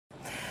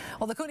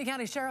Well, the Kootenai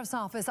County Sheriff's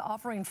Office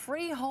offering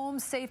free home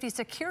safety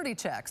security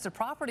checks to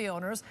property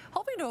owners,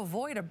 hoping to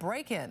avoid a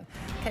break-in.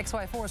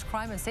 KXLY4's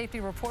crime and safety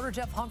reporter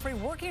Jeff Humphrey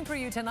working for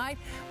you tonight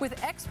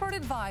with expert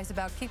advice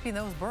about keeping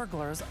those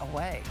burglars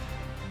away.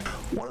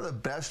 One of the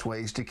best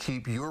ways to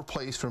keep your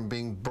place from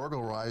being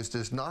burglarized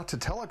is not to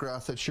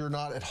telegraph that you're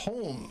not at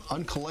home.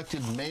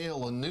 Uncollected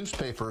mail and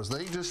newspapers,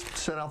 they just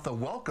set out the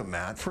welcome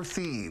mat for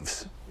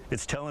thieves.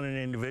 It's telling an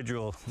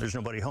individual there's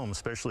nobody home,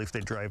 especially if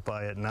they drive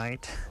by at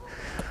night.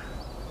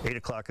 8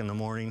 o'clock in the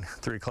morning,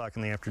 3 o'clock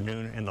in the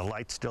afternoon, and the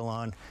light's still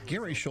on.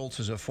 Gary Schultz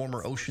is a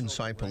former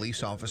Oceanside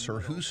police officer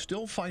who's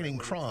still fighting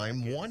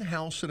crime one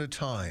house at a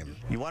time.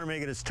 You want to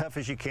make it as tough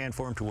as you can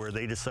for them to where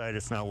they decide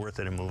it's not worth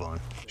it and move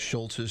on.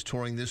 Schultz is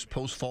touring this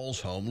Post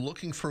Falls home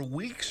looking for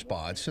weak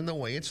spots in the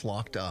way it's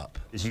locked up.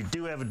 You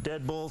do have a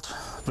deadbolt,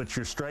 but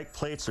your strike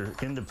plates are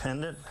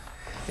independent,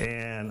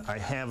 and I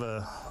have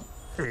a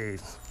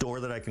door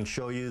that I can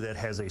show you that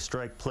has a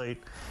strike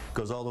plate,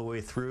 goes all the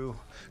way through.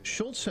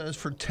 Schultz says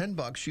for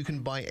 $10 you can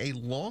buy a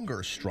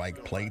longer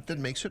strike plate that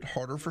makes it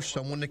harder for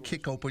someone to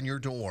kick open your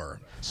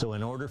door. So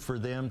in order for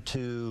them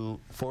to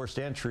force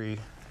entry,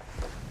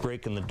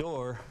 break in the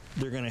door,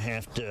 they're going to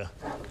have to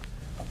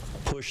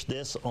push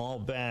this all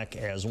back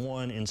as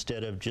one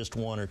instead of just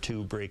one or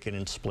two breaking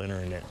and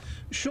splintering it.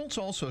 Schultz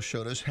also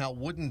showed us how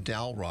wooden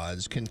dowel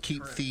rods can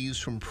keep thieves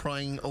from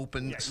prying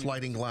open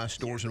sliding glass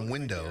doors and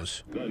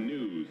windows. The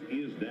news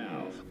is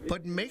now.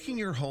 But making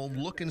your home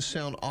look and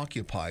sound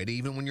occupied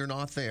even when you're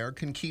not there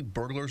can keep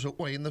burglars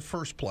away in the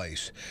first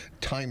place.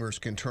 Timers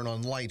can turn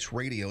on lights,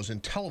 radios,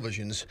 and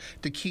televisions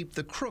to keep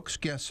the crooks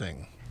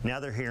guessing. Now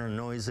they're hearing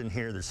noise in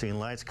here, they're seeing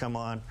lights come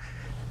on,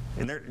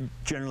 and they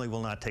generally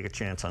will not take a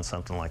chance on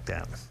something like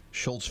that.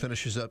 Schultz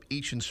finishes up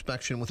each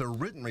inspection with a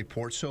written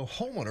report so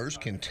homeowners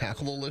can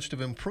tackle a list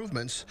of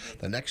improvements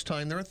the next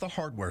time they're at the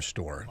hardware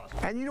store.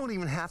 And you don't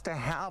even have to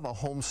have a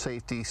home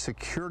safety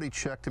security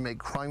check to make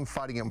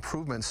crime-fighting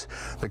improvements.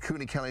 The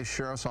Kootenai County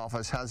Sheriff's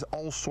Office has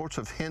all sorts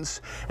of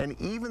hints and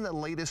even the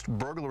latest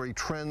burglary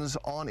trends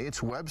on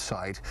its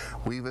website.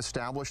 We've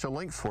established a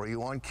link for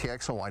you on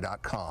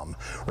KXLY.com.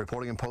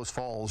 Reporting in Post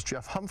Falls,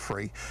 Jeff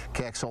Humphrey,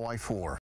 KXLY4.